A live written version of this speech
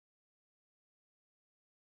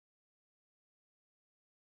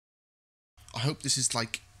hope this is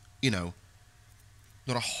like, you know,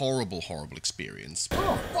 not a horrible experience.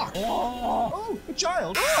 Oh, fuck! Oh, a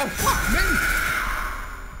child! Oh, fuck me!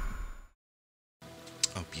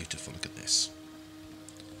 Oh, beautiful, look at this.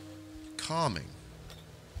 Calming.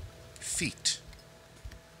 Feet.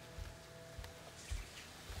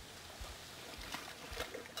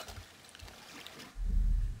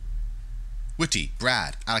 Witty,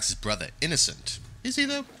 Brad, Alex's brother, innocent. Is he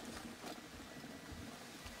though?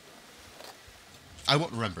 I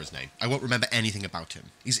won't remember his name. I won't remember anything about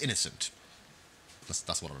him. He's innocent.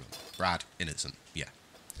 That's what I remember. Brad, innocent. Yeah.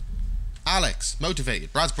 Alex,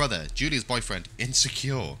 motivated. Brad's brother, Julia's boyfriend,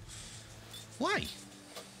 insecure. Why?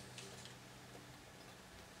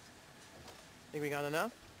 Think we got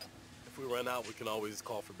enough? If we run out, we can always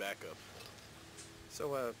call for backup.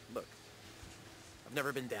 So, look. I've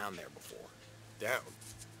never been down there before. Down?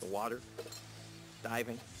 The water,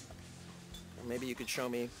 diving. Or maybe you could show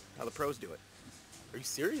me how the pros do it. Are you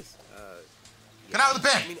serious? Get out of the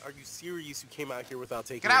bed! I mean, are you serious? You came out here without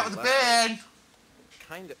taking... Get out of the bin!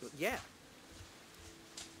 Kinda, yeah.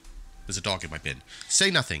 There's a dog in my bin. Say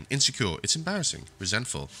nothing. Insecure. It's embarrassing.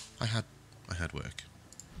 Resentful. I had work.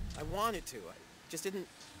 I wanted to. I just didn't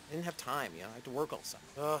have time, you know. I had to work all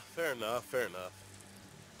summer. Fair enough, fair enough.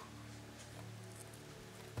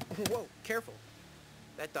 Whoa, careful.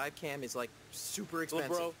 That dive cam is, like, super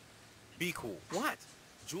expensive. Look, bro, be cool. What?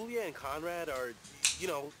 Julia and Conrad are, you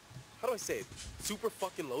know, how do I say it? Super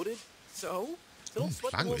fucking loaded. So? Don't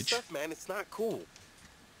sweat the little stuff, man. It's not cool.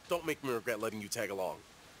 Don't make me regret letting you tag along.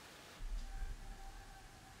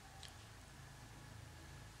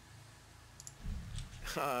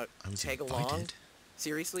 Tag along?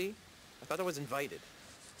 Seriously? I thought I was invited.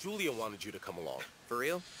 Julia wanted you to come along. For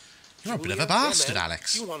real? You're a bit of a bastard,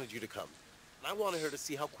 Alex. She wanted you to come. And I wanted her to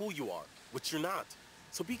see how cool you are, which you're not.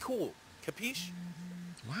 So be cool. Capiche?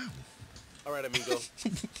 Wow. All right, amigo.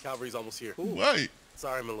 Calvary's almost here. Wait.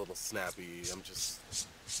 Sorry I'm a little snappy. I'm just...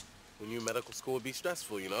 When you medical school would be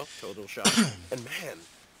stressful, you know? Total shock. And man,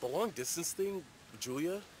 the long distance thing,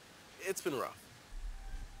 Julia, it's been rough.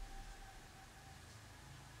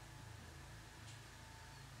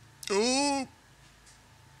 Oh.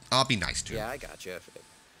 I'll be nice to him. Yeah, I got you. It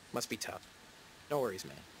must be tough. No worries,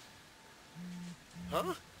 man.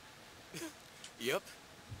 Huh? Yep.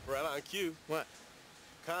 Right on cue. What?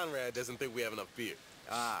 Conrad doesn't think we have enough beer.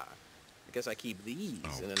 Ah. I guess I keep these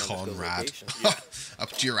in an Conrad. undisclosed location. Yeah.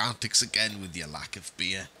 Up to your antics again with your lack of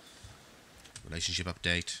beer. Relationship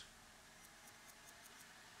update.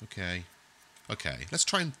 Okay. Okay, let's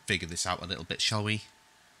try and figure this out a little bit, shall we?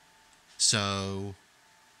 So...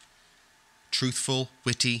 Truthful,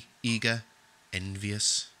 witty, eager,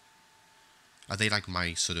 envious. Are they like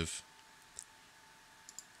my sort of...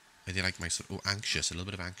 Are they like my sort of... Oh, anxious. A little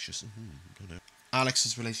bit of anxious. Don't know.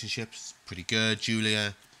 Alex's relationship's pretty good.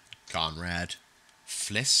 Julia. Conrad.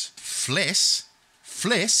 Fliss. Fliss?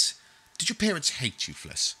 Fliss? Did your parents hate you,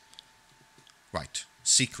 Fliss? Right.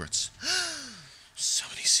 Secrets. So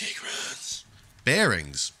many secrets.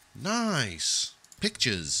 Bearings. Nice.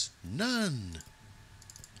 Pictures. None.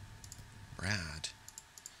 Brad.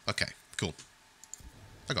 Okay, cool.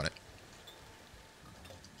 I got it.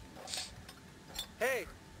 Hey.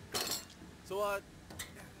 So,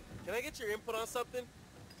 can I get your input on something?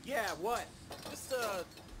 Yeah, what? Just,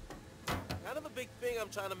 kind of a big thing I'm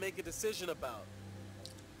trying to make a decision about.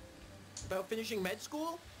 About finishing med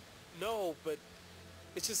school? No, but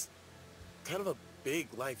it's just kind of a big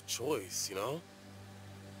life choice, you know?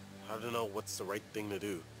 I don't know what's the right thing to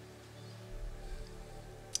do.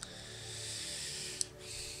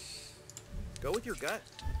 Go with your gut.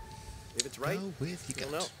 If it's right, Go with your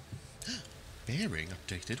you'll know. gut. Bearing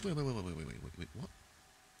updated. Wait. What?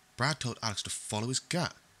 Brad told Alex to follow his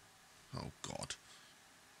gut. Oh, God.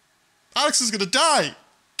 Alex is gonna die!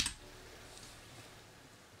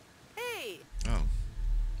 Hey! Oh.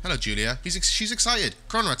 Hello, Julia. She's excited.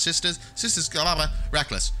 Conrad, sisters, blah, blah,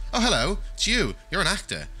 reckless. Oh, hello. It's you. You're an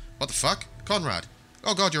actor. What the fuck? Conrad.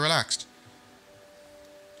 Oh, God, you're relaxed.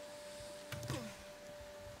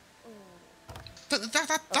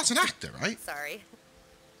 That's an actor, right? Sorry.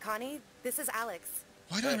 Connie, this is Alex.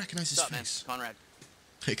 Why do I recognize his What's up, face? man? Conrad.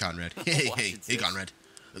 Hey, Conrad. Hey, Conrad.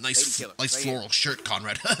 A nice Right floral shirt,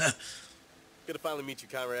 Conrad. Good to finally meet you,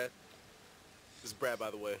 Conrad. This is Brad,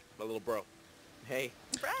 by the way. My little bro. Hey.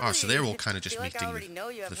 Oh, so they're all kind of just feel like meeting I already know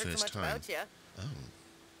you. I've for the heard so first much time. about you. Oh.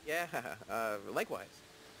 Yeah, likewise.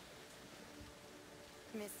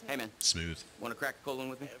 Miss me? Hey, man. Smooth. Want to crack a cold one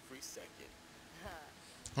with me? Every second.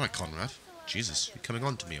 All right, Conrad. Jesus, you coming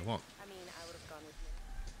on to me or what? I mean, I would have gone with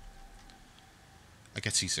you. I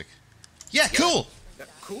get seasick. Yeah, cool! Yeah,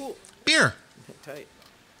 cool. Beer! Tight.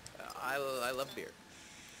 I love beer.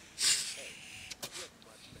 Sorry,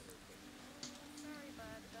 bud.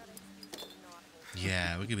 That excuse is not hold.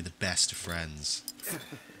 Yeah, we're gonna be the best of friends.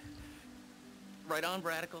 Right on,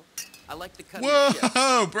 Bradical. I like the cut of your shit.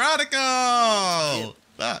 Whoa, Bradical!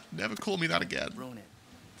 That, never call me that again. Ruin it.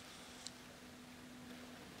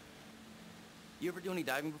 You ever do any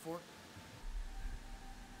diving before?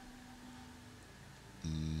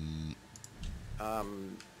 I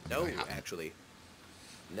No, haven't. actually.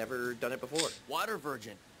 Never done it before. Water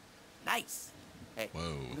virgin. Nice. Hey,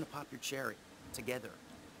 Whoa. we're gonna pop your cherry. Together.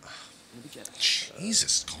 Gonna be gentle.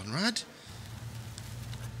 Jesus, Conrad.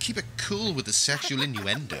 Keep it cool with the sexual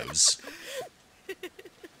innuendos.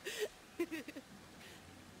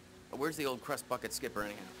 Where's the old crust bucket skipper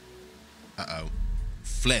anyhow? Uh-oh.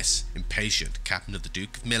 Fliss, impatient, captain of the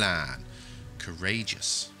Duke of Milan.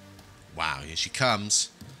 Courageous. Wow, here she comes.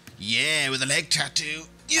 Yeah, with a leg tattoo.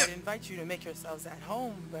 Yeah. I'd invite you to make yourselves at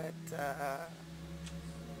home, but,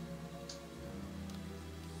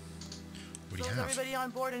 What do so you is have? everybody on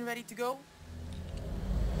board and ready to go?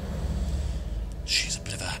 She's a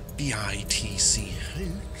bit of a bitch.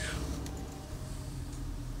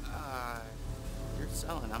 You're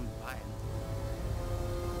selling, I'm buying.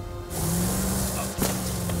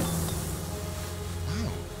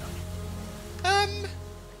 Wow.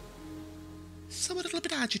 So a little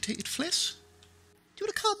bit agitated, Fliss. Do you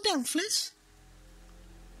want to calm down, Fliss?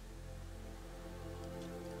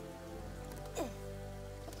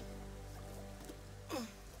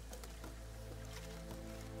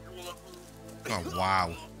 Oh,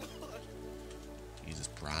 wow. Jesus,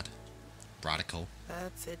 Brad. Bradical.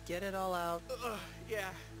 That's it, get it all out. Yeah.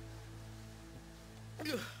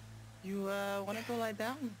 You, wanna go lie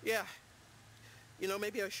down? Yeah. You know,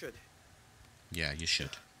 maybe I should. Yeah, you should.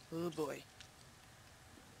 Oh boy.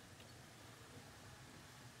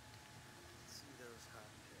 See those hot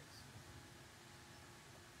pics.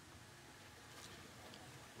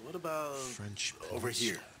 What about French. over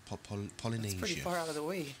here? Polynesia. It's pretty far out of the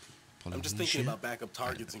way. I'm just thinking Polynesia? about backup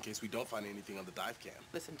targets in case we don't find anything on the dive cam.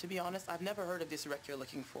 Listen, to be honest, I've never heard of this wreck you're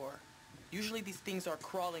looking for. Usually these things are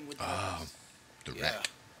crawling with Oh, divers. the Yeah. wreck.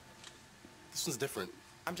 This one's different.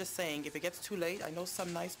 I'm just saying, if it gets too late, I know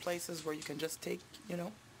some nice places where you can just take, you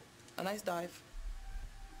know, a nice dive.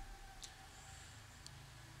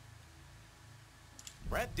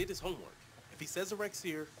 Brad did his homework. If he says the wreck's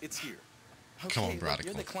here, it's here. Come on, Okay, look, Bradical.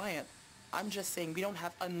 you're the client. I'm just saying, we don't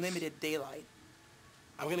have unlimited daylight.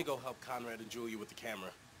 I'm gonna go help Conrad and Julia with the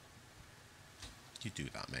camera. You do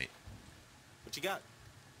that, mate. What you got?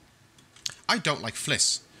 I don't like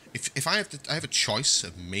Fliss. If I have a choice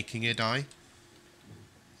of making her die,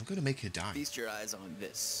 I'm going to make her die. Feast your eyes on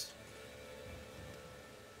this.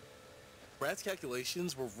 Brad's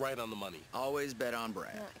calculations were right on the money. Always bet on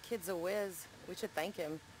Brad. Kid's a whiz. We should thank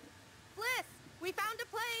him. Fliss, we found a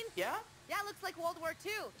plane. Yeah? Yeah, looks like World War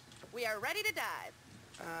II. We are ready to dive.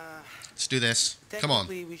 Let's do this. Come on.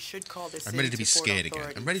 Technically, we should call this I'm ready to be scared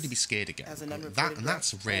again. I'm ready to be scared again. As an That, unreported and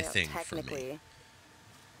that's a rare Well, thing for me. technically.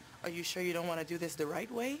 Are you sure you don't want to do this the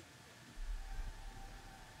right way?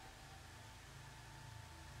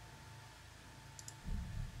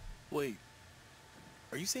 Wait,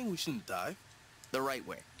 are you saying we shouldn't dive? The right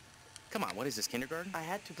way. Come on, what is this, kindergarten? I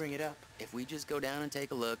had to bring it up. If we just go down and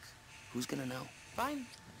take a look, who's gonna know? Fine.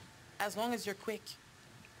 As long as you're quick.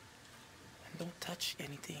 And don't touch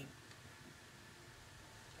anything.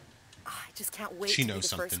 I just can't wait She to be knows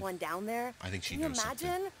the first something. one down there. I think she Can you knows something.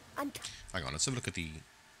 imagine? Hang on, let's have a look at the...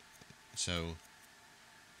 So,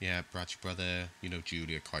 yeah, Brad's brother, you know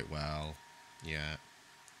Julia quite well. Yeah.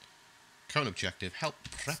 Current objective, help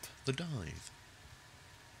prep the dive.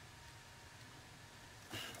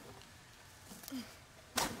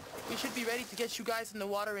 We should be ready to get you guys in the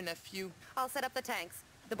water in a few. I'll set up the tanks.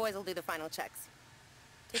 The boys will do the final checks.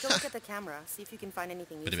 Take a look at the camera. See if you can find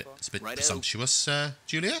anything useful. It's a bit Righto. presumptuous,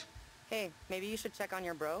 Julia. Hey, maybe you should check on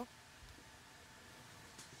your bro.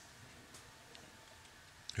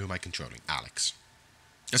 Who am I controlling? Alex.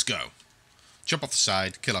 Let's go. Jump off the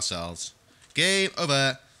side, kill ourselves. Game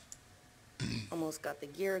over. Almost got the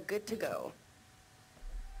gear good to go.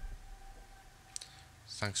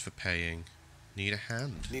 Thanks for paying. Need a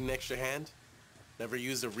hand. Need an extra hand? Never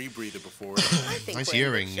used a rebreather before. I think Nice we're in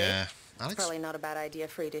earring, good shape. Alex. Probably not a bad idea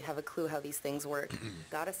for you to have a clue how these things work.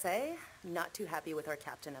 Gotta say, not too happy with our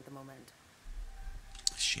captain at the moment.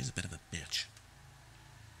 She's a bit of a bitch.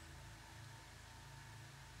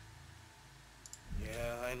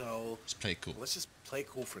 Yeah, I know. Let's play it cool. Let's just play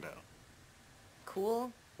cool for now.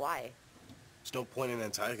 Cool? Why? There's no point in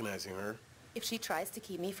antagonizing her. If she tries to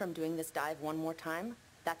keep me from doing this dive one more time,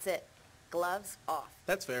 that's it. Gloves off.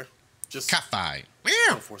 That's fair. Just Cafe.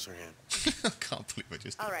 don't force her hand. I can't believe I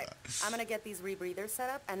just did All right, that. I'm gonna get these rebreathers set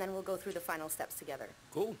up, and then we'll go through the final steps together.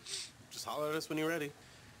 Cool. Just holler at us when you're ready.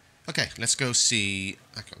 Okay, let's go see.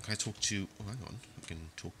 Can I talk to? Oh, hang on. I can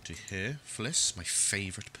talk to her, Fliss, my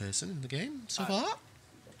favourite person in the game so far.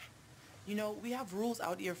 You know, we have rules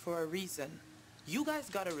out here for a reason. You guys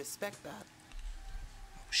gotta respect that.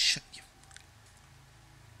 Oh, shut you.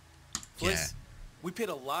 Fliss, we paid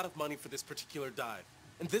a lot of money for this particular dive.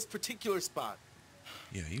 And this particular spot.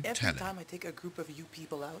 Yeah, you Every tell her. time I take a group of you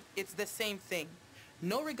people out, it's the same thing.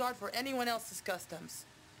 No regard for anyone else's customs.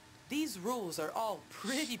 These rules are all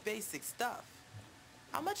pretty basic stuff.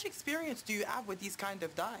 How much experience do you have with these kind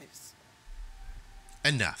of dives?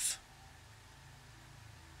 Enough.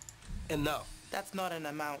 Enough. That's not an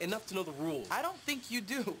amount. Enough to know the rules. I don't think you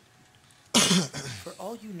do. For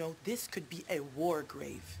all you know, this could be a war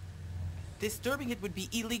grave. Disturbing it would be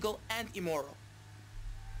illegal and immoral.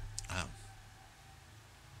 Oh.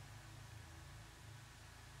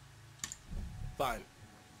 Fine.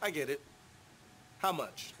 I get it. How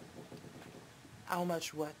much? How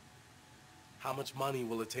much what? How much money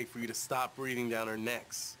will it take for you to stop breathing down our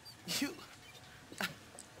necks? You...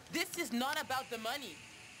 This is not about the money.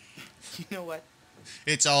 You know what?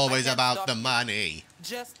 It's always can't about stop the you. money.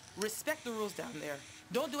 Just respect the rules down there.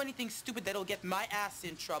 Don't do anything stupid that'll get my ass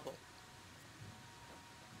in trouble.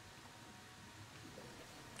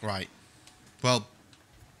 Right. Well,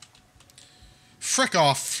 frick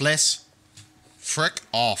off, Fliss. Frick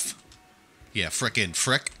off. Yeah, frickin'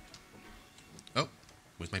 frick. Oh,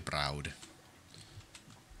 where's my browd?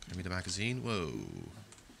 Can I read the magazine? Whoa.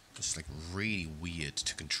 This is like really weird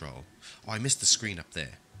to control. Oh, I missed the screen up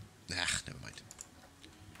there. Ah, never mind.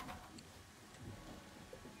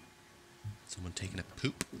 Someone taking a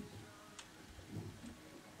poop.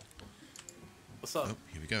 What's up? Oh,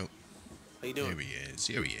 here we go. How you doing? Here he is.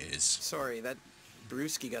 Here he is. Sorry, that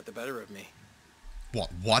brewski got the better of me. What,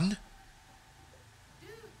 one?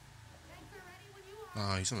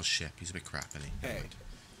 Oh, he's on a ship. He's a bit crap, isn't he? Hey,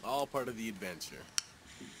 all part of the adventure.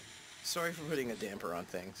 Sorry for putting a damper on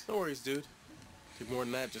things. No worries, dude. Take more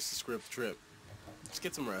than that just to screw up the trip. Just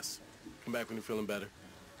get some rest. Come back when you're feeling better.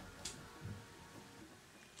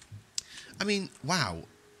 I mean, wow.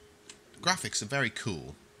 Graphics are very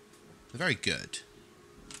cool. They're very good.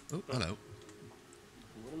 Oh, hello.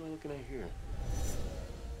 What am I looking at here?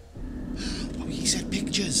 Oh, he said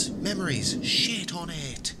pictures, memories, shit on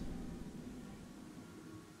it.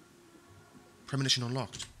 Premonition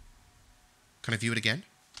unlocked. Can I view it again?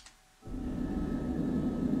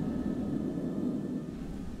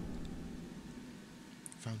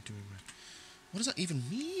 Found doing. What does that even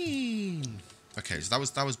mean? Okay, so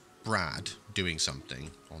that was Brad doing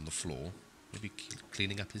something on the floor. Maybe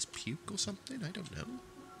cleaning up his puke or something. I don't know.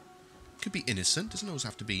 Could be innocent. Doesn't always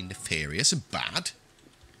have to be nefarious and bad.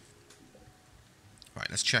 Right,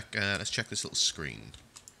 let's check this little screen.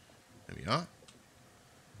 There we are.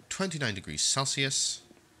 29 degrees Celsius.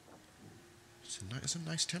 It's a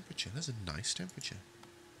nice temperature. That's a nice temperature.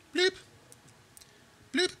 Bloop.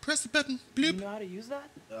 Bloop. Press the button. You Bloop. know how to use that?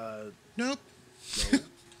 Nope. No.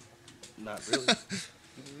 Not really.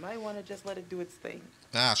 You might want to just let it do its thing.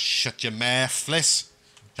 Ah, shut your mouth, Fliss.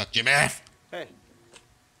 Shut your mouth. Hey.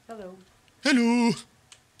 Hello. Hello.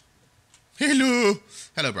 Hello.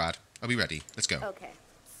 Hello, Brad. Are we ready? Let's go. Okay,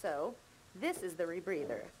 so this is the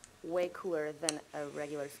rebreather. Way cooler than a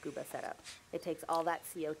regular scuba setup. It takes all that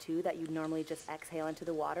CO2 that you normally just exhale into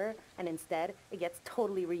the water, and instead, it gets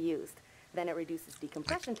totally reused. Then it reduces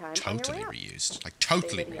decompression time on your Totally way up. reused. Like,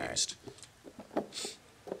 totally State of the art. reused.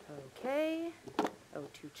 Okay,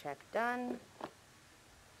 O2 check done.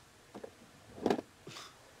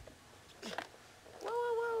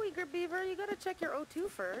 Whoa, eager beaver, you gotta check your O2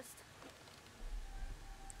 first.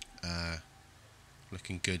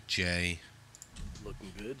 Looking good, Jay.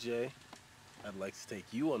 Looking good, Jay. I'd like to take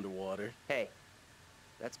you underwater. Hey,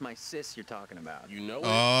 that's my sis you're talking about. You know it?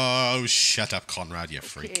 Oh, shut up, Conrad, you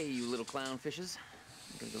freak. Hey, you little clownfishes.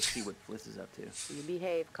 I'm gonna go see what Fliss is up to. You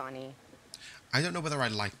behave, Connie. I don't know whether I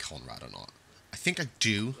like Conrad or not. I think I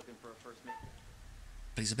do, Looking for a first mate.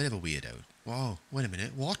 but he's a bit of a weirdo. Whoa, wait a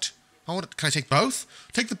minute. What? Can I take both?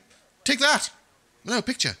 Take that! No,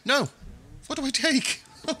 picture. No. What do I take?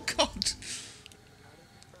 Oh, God.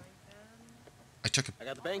 I took I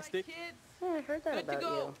got the bang stick. Kids, Yeah, I heard that good to about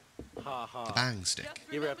go. you. Ha ha. the bang stick. Just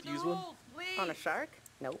You ever have remember to the use one? rules, please. On a shark?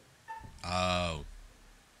 Nope. Oh.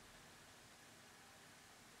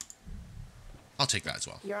 I'll take that as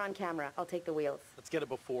well. You're on camera. I'll take the wheels. Let's get a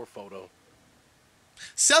before photo.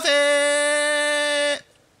 Selfie!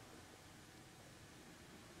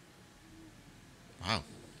 Wow.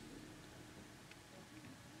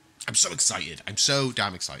 I'm so excited. I'm so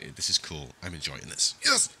damn excited. This is cool. I'm enjoying this.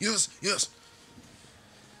 Yes, yes, yes.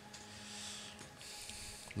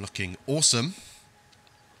 Looking awesome.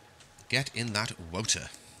 Get in that water.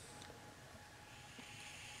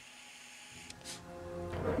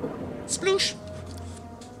 Sploosh.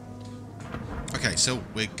 Okay, so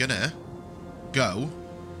we're gonna go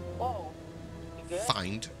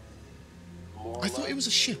find... I thought it was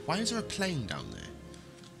a ship. Why is there a plane down there?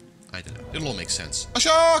 I don't know. It'll all make sense. A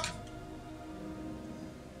shark!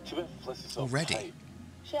 Too bad Fliss is so Already. tight.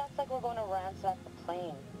 She acts like we're going to ransack the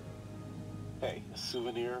plane. Hey, a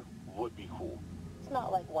souvenir would be cool. It's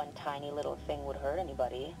not like one tiny little thing would hurt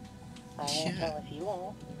anybody. I won't Yeah. tell if you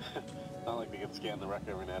won't. Not like we can scan the wreck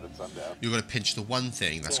every night at sundown. You're gonna pinch the one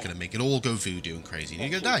thing that's gonna make it all go voodoo and crazy, and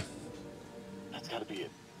you're gonna die. That's gotta be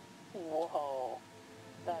it. Whoa.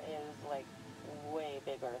 That is, like, way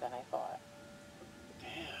bigger than I thought. Damn.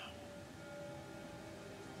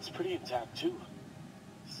 It's pretty intact, too.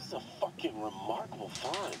 This is a fucking remarkable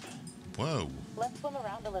find. Whoa. Let's swim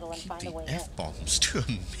around a little and Keep find a the way in. F-bombs to a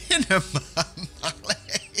minimum,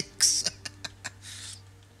 Alex.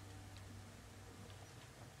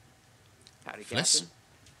 Howdy, Fliss? Captain.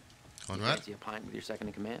 Conrad? Fancy a pint with your second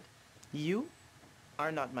in command? You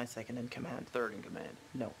are not my second in command. Third in command.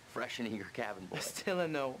 No. Fresh and eager cabin boy. Still a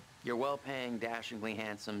no. Your well-paying, dashingly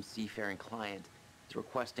handsome, seafaring client is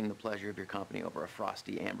requesting the pleasure of your company over a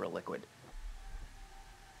frosty amber liquid.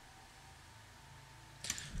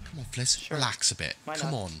 Come on, Fliss. Sure. Relax a bit. Why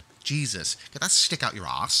Come not? on. Jesus. Get that stick out your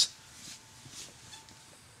ass.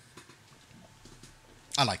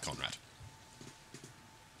 I like Conrad.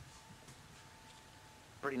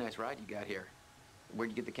 Pretty nice ride you got here.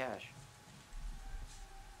 Where'd you get the cash?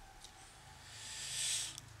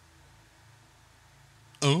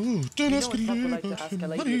 Oh, don't You ask know it's not polite me to ask a about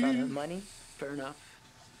lady about her money. money. Fair enough.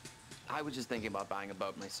 I was just thinking about buying a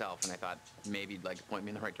boat myself, and I thought maybe you'd like to point me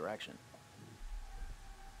in the right direction.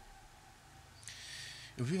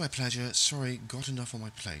 It would be my pleasure. Sorry, got enough on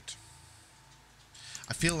my plate.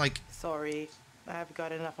 I feel like... Sorry, I've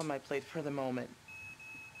got enough on my plate for the moment.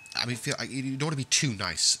 I mean, you don't want to be too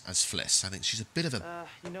nice as Fliss. I think she's a bit of a...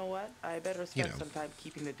 You know what? I better spend know. some time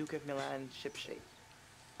keeping the Duke of Milan shipshape.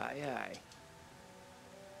 Aye, aye.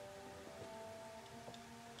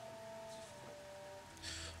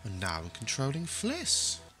 And now I'm controlling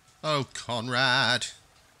Fliss. Oh, Conrad.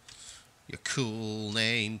 Your cool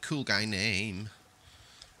name, cool guy name.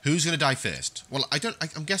 Who's going to die first? Well,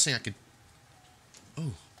 I'm guessing I could...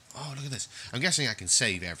 Oh, look at this. I'm guessing I can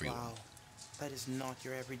save everyone. Wow, that is not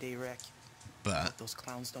your everyday wreck. But... Those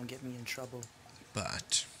clowns don't get me in trouble.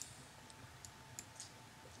 But...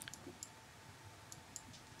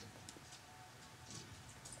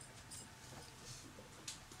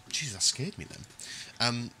 Jeez, that scared me then.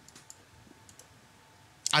 I'm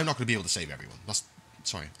not going to be able to save everyone.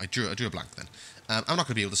 Sorry, I drew a blank then. I'm not going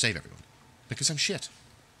to be able to save everyone. Because I'm shit.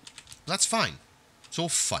 But that's fine. It's all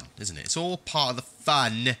fun, isn't it? It's all part of the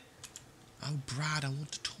fun. Oh, Brad, I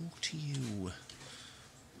want to talk to you.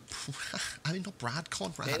 I mean, not Brad,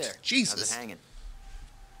 Conrad. Hey there. Jesus. How's it hanging?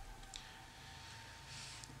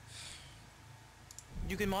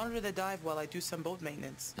 You can monitor the dive while I do some boat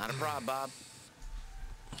maintenance. Not a prob, Bob.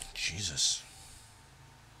 Jesus.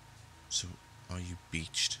 So, are you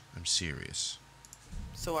beached? I'm serious.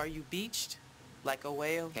 So are you beached? Like a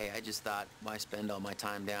whale? Hey, I just thought, why spend all my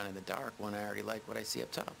time down in the dark when I already like what I see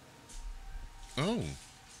up top? Oh.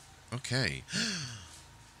 Okay.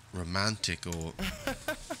 Romantic or...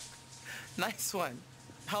 Nice one.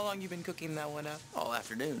 How long you been cooking that one up? All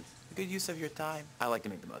afternoon. Good use of your time. I like to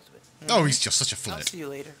make the most of it. Oh, he's just such a I'll flirt. see you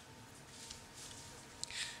later.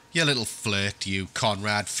 You little flirt, you,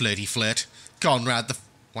 Conrad. Flirty flirt. Conrad, the...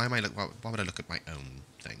 Why would I look at my own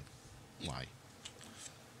thing? Why?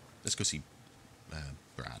 Let's go see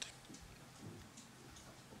Brad.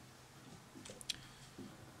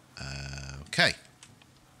 Okay.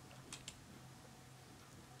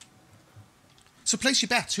 So place your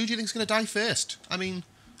bets. Who do you think's going to die first? I mean,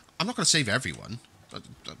 I'm not going to save everyone. I'm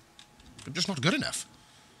just not good enough.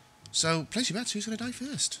 So place your bets. Who's going to die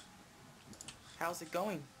first? How's it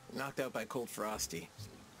going? Knocked out by cold frosty.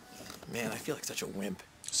 Man, I feel like such a wimp.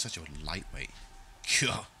 Such a lightweight.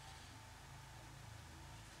 Gah.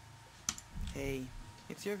 Hey,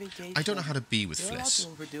 it's your vacation. I don't know how to be with You're allowed Fliss.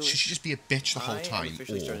 to overdo Should it. she just be a bitch the whole I time? am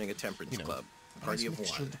officially or, joining a temperance you know, club. a Party nice of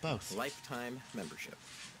mixture one. of both. Lifetime membership.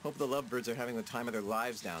 Hope the lovebirds are having the time of their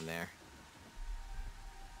lives down there.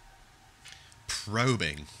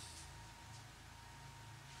 Probing.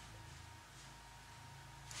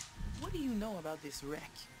 What do you know about this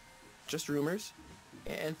wreck? Just rumors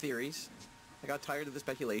and theories. I got tired of the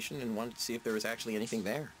speculation and wanted to see if there was actually anything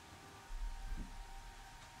there.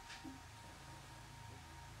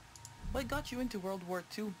 What got you into World War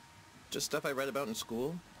II? Just stuff I read about in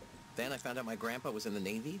school. Then I found out my grandpa was in the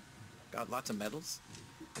Navy. Got lots of medals.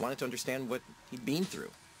 Wanted to understand what he'd been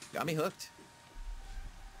through. Got me hooked.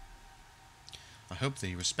 I hope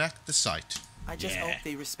they respect the site. I just hope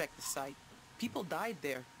they respect the site. People died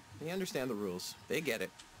there. They understand the rules. They get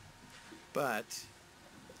it. But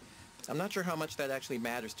I'm not sure how much that actually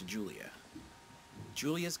matters to Julia.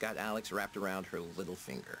 Julia's got Alex wrapped around her little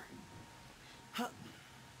finger. Huh.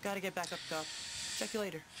 Gotta get back up top. Check you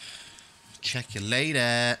later. Check you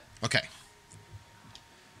later. Okay.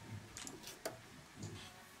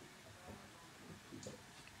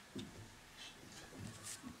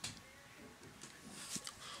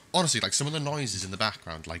 Honestly, like, some of the noises in the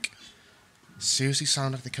background, like, seriously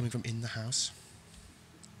sound like they're coming from in the house.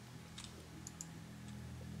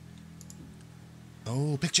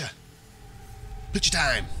 Oh, picture. Picture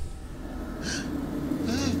time.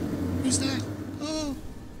 Oh, who's that? Oh,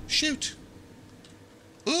 shoot.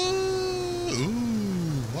 Ooh,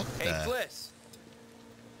 what the? Hey, Bliss.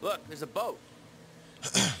 Look, there's a boat.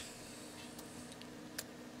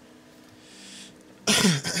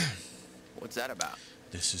 What's that about?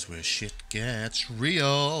 This is where shit gets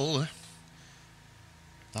real.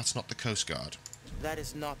 That's not the Coast Guard. That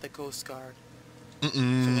is not the Coast Guard.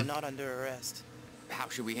 Mm-mm. So we're not under arrest. How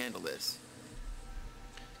should we handle this?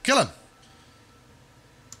 Kill him.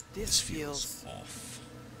 This feels off.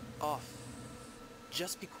 off.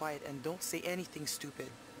 Just be quiet and don't say anything stupid,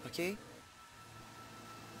 okay?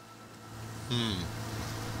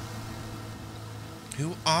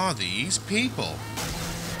 Who are these people?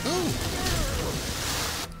 Ooh.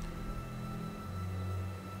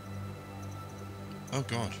 Oh,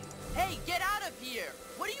 God. Hey, get out of here!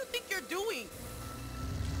 What do you think you're doing?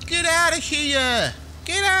 Get out of here!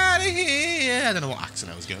 Get out of here! I don't know what accent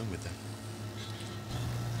I was going with there.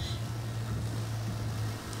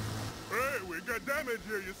 Hey, we got damage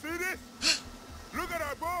here. You see this? Look at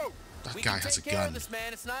our boat. That We guy can has a take care of gun. this,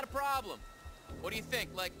 man. It's not a problem. What do you think?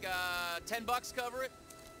 Like, $10 cover it?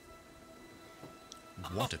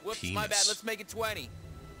 What a Whoops, penis. my bad. Let's make it 20.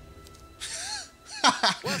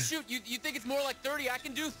 Well, shoot, you think it's more like 30? I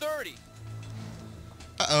can do 30.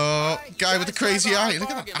 Uh-oh. Alright, Guy you with the guys crazy drive eye. our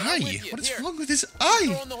Look at bargain, that but I'm eye. with you. What is Here. wrong with his Throw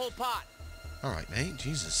eye? in the whole pot. Alright, mate.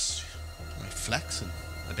 Jesus. Am I flexing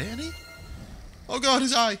a bit, any? Oh, God,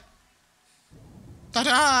 his eye. That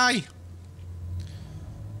eye.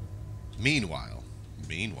 Meanwhile.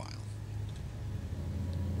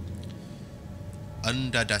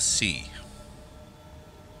 Under the sea.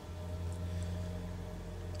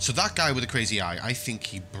 So that guy with the crazy eye, I think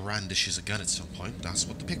he brandishes a gun at some point. That's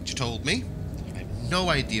what the picture told me. I have no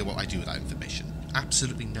idea what I do with that information.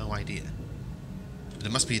 Absolutely no idea. But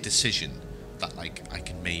there must be a decision that, like, I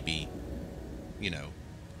can maybe, you know,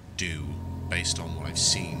 do based on what I've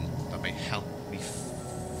seen that may help me.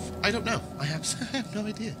 I don't know. I have no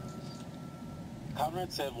idea.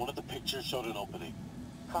 Conrad said one of the pictures showed an opening.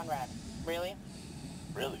 Conrad, really?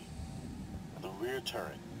 Really? On the rear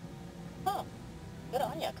turret. Huh. Good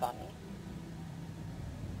on ya, Connie.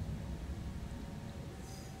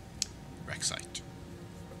 Wreck site.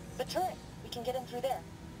 The turret. We can get in through there.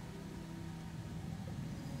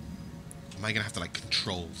 Am I going to have to, like,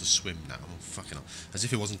 control the swim now? Oh, fucking hell. As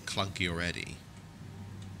if it wasn't clunky already.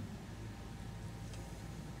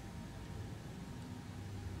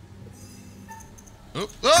 Oh,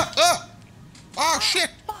 oh, shit!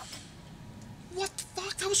 Fuck! What the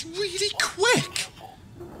fuck? That was really quick! Careful.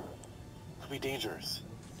 Could be dangerous.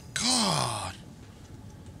 God!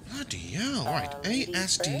 Bloody hell. Right, ladies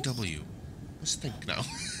ASDW. Let's think now.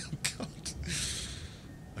 God.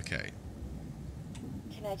 Okay.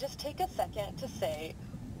 Can I just take a second to say,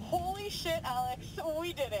 holy shit, Alex,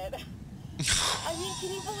 we did it. I mean,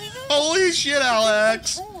 can you believe it? Holy shit,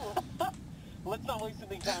 Alex! Let's not waste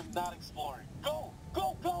any time not exploring. Go!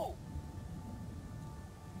 Go! Go!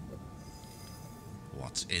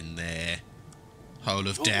 What's in there? Hole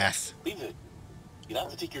of Ooh, death. Leave it. You'd have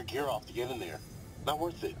to take your gear off to get in there. Not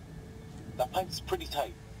worth it. That pipe's pretty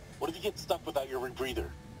tight. What if you get stuck without your rebreather?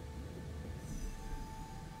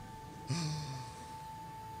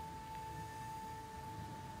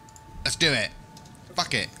 Let's do it.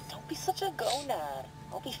 Fuck it. Don't be such a gonad.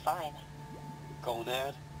 I'll be fine.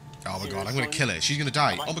 Gonad? Oh my god, I'm gonna Seriously? kill her. She's gonna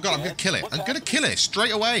die. Am I Oh my god, I'm gonna dead? kill it. What's I'm gonna happening? kill it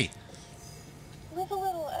straight away. Live a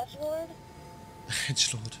little, edgelord.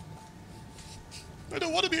 Edgelord. I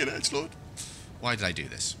don't want to be an edgelord. Why did I do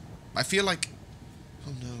this? I feel like...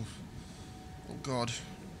 Oh no. Oh god.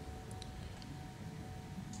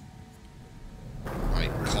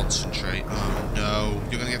 Right, concentrate. Oh no.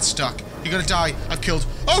 You're gonna get stuck. You're gonna die. I've killed...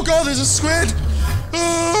 Oh god, there's a squid!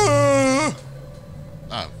 Ah!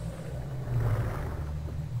 Oh.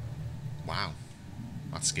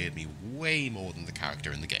 That scared me way more than the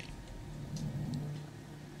character in the game.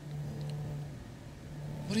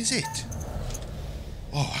 What is it?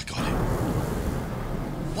 Oh, I got it.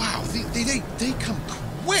 Wow, they come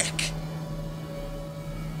quick.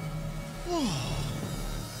 Oh.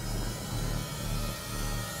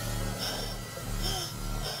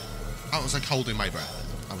 I was like holding my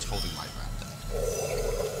breath. I was holding my breath then.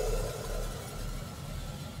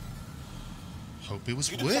 Hope it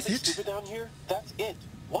was You do worth something it. stupid down here? That's it.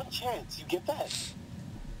 One chance, you get that.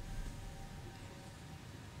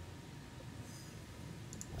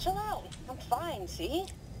 Chill out. I'm fine, see?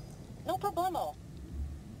 No problemo.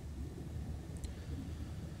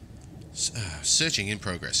 Searching in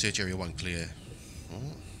progress. Search area 1 clear.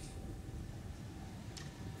 Oh.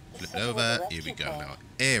 Flip it over. Here we go now.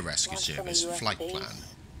 Air rescue service. Flight plan.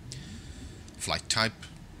 Flight type.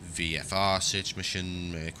 VFR. Search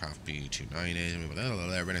mission. Aircraft B298.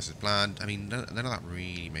 Readiness is planned. I mean, none of that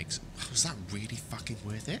really makes... Was that really fucking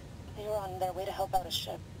worth it? They were on their way to help out a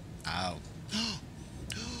ship. Oh.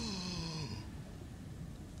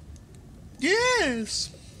 Yes!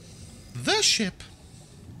 The ship.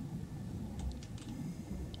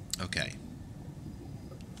 Okay.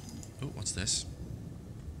 Oh, what's this?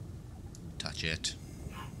 Touch it.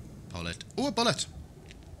 Pull it. Oh, a bullet!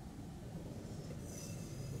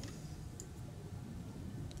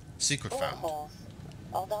 Secret Bullet found. holes.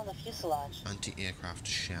 All down the fuselage. Anti-aircraft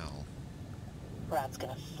shell. Brad's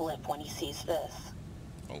gonna flip when he sees this.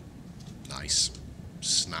 Oh, nice.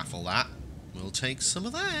 Snaffle that. We'll take some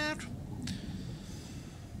of that.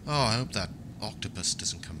 Oh, I hope that octopus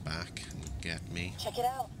doesn't come back and get me. Check it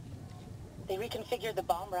out. They reconfigured the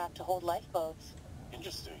bomb rack to hold lifeboats.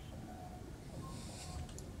 Interesting.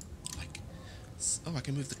 Like, oh, I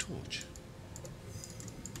can move the torch.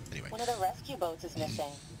 Anyway. One of the rescue boats is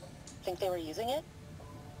missing. Think they were using it?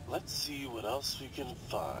 Let's see what else we can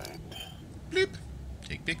find. Bloop.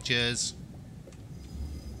 Take pictures.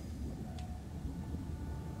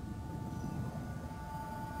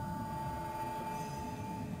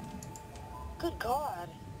 Good God.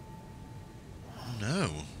 Oh no.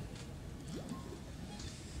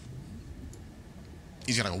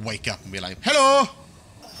 He's gonna wake up and be like, hello!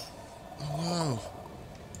 Oh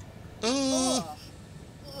no.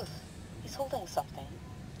 Ugh. He's holding something.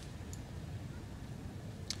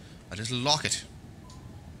 I just lock it.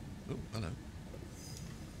 Oh, hello.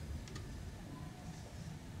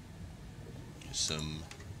 Some...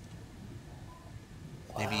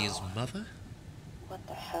 Maybe his mother? What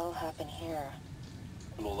the hell happened here?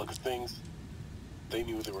 From the look of things, they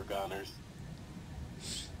knew they were goners.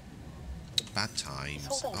 Bad times.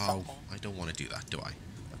 holding Oh, something. I don't want to do that, do I?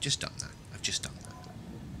 I've just done that. I've just done that.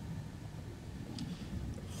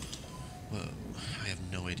 Whoa. I have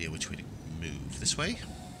no idea which way to move. This way?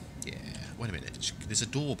 Yeah. Wait a minute. There's a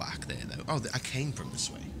door back there, though. Oh, I came from this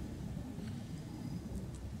way.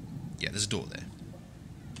 Yeah, there's a door there.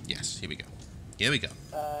 Yes, here we go. Here we go.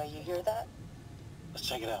 You hear that? Let's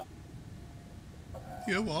check it out.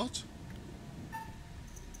 Yeah, what?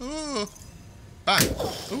 Oh! Bang!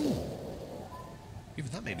 Ooh!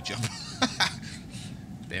 Even that made me jump.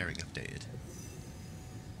 Bearing updated.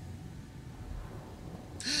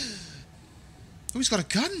 Oh, he's got a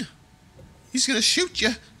gun! He's gonna shoot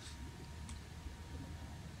you!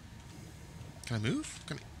 Can I move?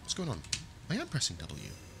 What's going on? I am pressing W.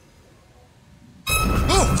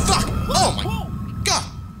 Oh, fuck! Oh my god!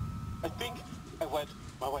 I think I wet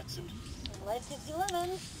my wetsuit. Life gives you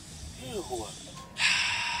lemons. Ew.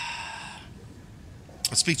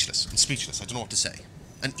 I'm speechless. I'm speechless. I don't know what to say.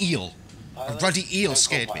 An eel. A Pilot ruddy eel and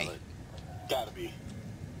scared me. co-pilot. Gotta be.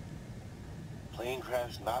 Plane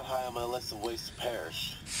crash not high on my list of ways to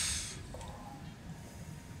perish.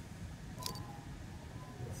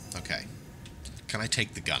 Okay. Can I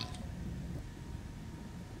take the gun?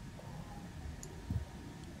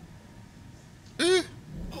 Ooh.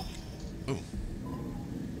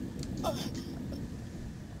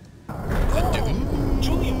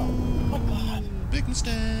 Julia! Oh my god! Big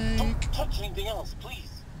mistake. Don't touch anything else,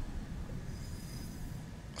 please.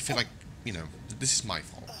 I feel like, you know, this is my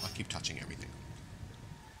fault. I keep touching everything.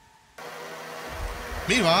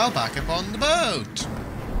 Meanwhile, back up on the boat.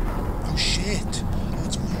 Oh shit. Oh,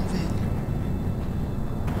 it's moving.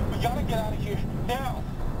 We gotta get out of here now.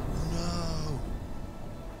 No.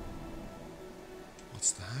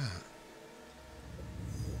 What's that?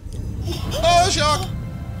 Oh, shark!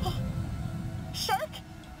 Shark?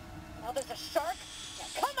 Now there's a shark? Now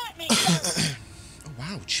come at me, shark! Oh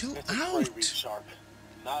wow, chill It's a out. prairie shark.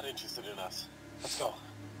 Not interested in us. Let's go.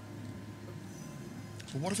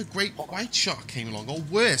 But what if a great white shark came along? Or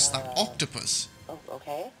worse, that octopus? Oh,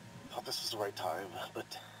 okay. thought this was the right time,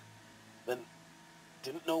 but then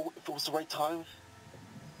didn't know if it was the right time.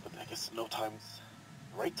 But I guess no time's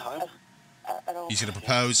the right time. I don't... He's gonna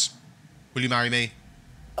propose. Will you marry me?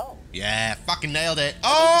 Oh. Yeah, fucking nailed it. I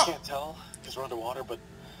know Oh! you can't tell because we're underwater, but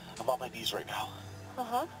I'm on my knees right now.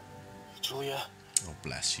 Uh-huh. Julia, Oh,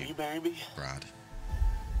 bless will you. you marry me? Brad.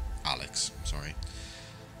 Alex, sorry.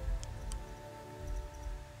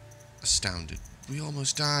 Astounded. We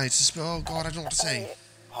almost died. Oh god, I don't know what to say.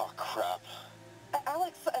 Oh, crap.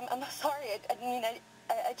 Alex, I'm sorry.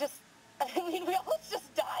 I just... I mean, we almost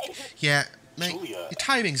just died. Yeah, mate, Julia, your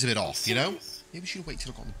timing's a bit off, you know? serious? Maybe we should wait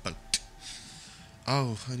till I got on the boat.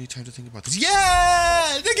 Oh, I need time to think about this.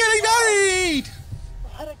 Yeah! They're getting married!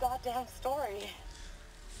 What a goddamn story.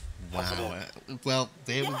 Wow. Well,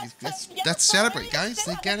 there we Yes, let's celebrate, guys.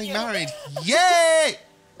 They're getting you. married. Yay!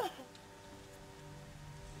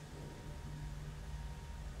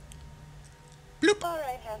 Bloop. All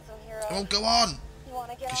right, handsome hero. Oh, go on. You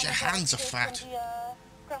want to get 'Cause on your the hands are boat fat. from the,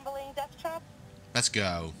 crumbling death trap? Let's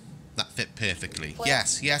go. That fit perfectly. Flip,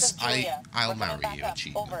 Yes, this yes, is Julia. I'll We're coming marry back you, up.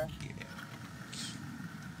 Chief. Over. Yeah.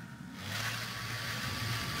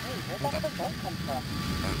 Hey, where'd that other boat come from?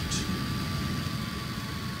 Boat.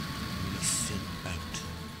 Really thin boat.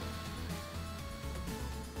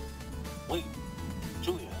 Wait,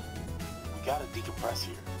 Julia, we gotta decompress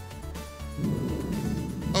here.